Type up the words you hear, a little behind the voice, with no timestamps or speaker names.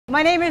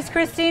My name is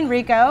Christine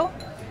Rico,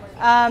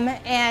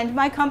 and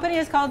my company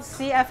is called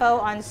CFO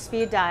on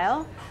Speed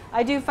Dial.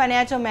 I do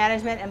financial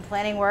management and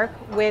planning work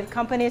with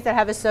companies that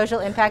have a social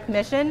impact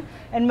mission,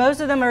 and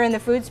most of them are in the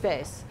food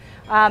space.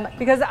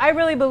 Because I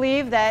really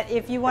believe that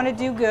if you want to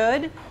do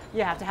good,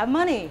 you have to have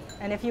money.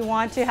 And if you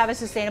want to have a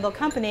sustainable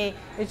company,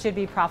 it should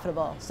be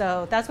profitable.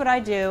 So that's what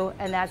I do,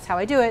 and that's how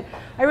I do it.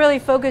 I really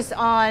focus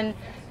on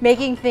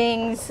making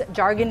things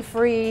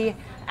jargon-free,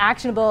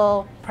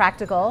 actionable,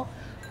 practical.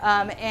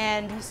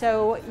 And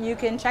so you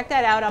can check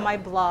that out on my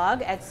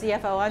blog at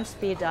CFO on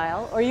Speed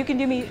Dial, or you can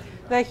do me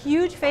the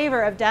huge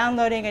favor of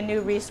downloading a new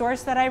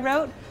resource that I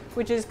wrote,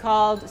 which is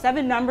called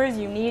 7 Numbers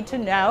You Need to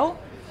Know.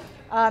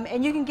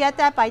 And you can get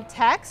that by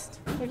text.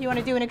 If you want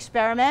to do an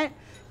experiment,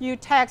 you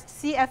text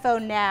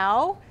CFO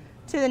now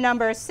to the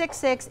number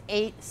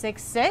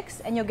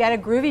 66866, and you'll get a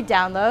groovy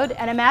download.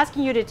 And I'm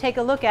asking you to take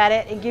a look at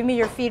it and give me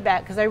your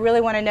feedback, because I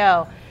really want to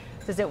know,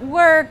 does it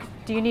work?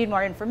 Do you need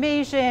more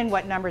information?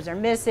 What numbers are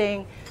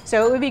missing?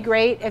 So it would be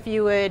great if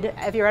you would,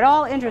 if you're at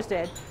all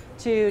interested,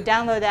 to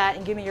download that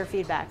and give me your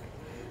feedback.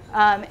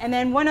 And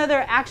then one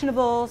other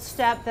actionable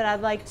step that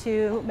I'd like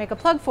to make a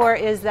plug for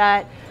is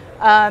that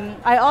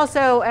I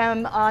also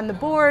am on the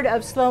board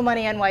of Slow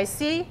Money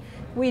NYC.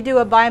 We do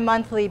a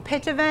bi-monthly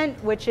pitch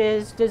event, which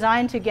is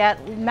designed to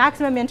get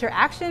maximum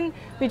interaction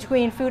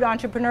between food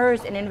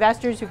entrepreneurs and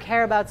investors who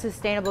care about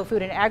sustainable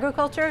food and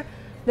agriculture.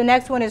 The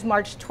next one is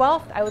March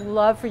 12th. I would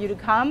love for you to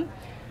come.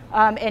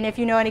 And if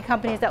you know any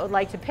companies that would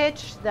like to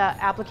pitch, the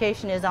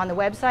application is on the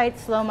website,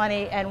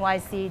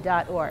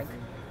 slowmoneynyc.org.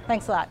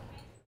 Thanks a lot.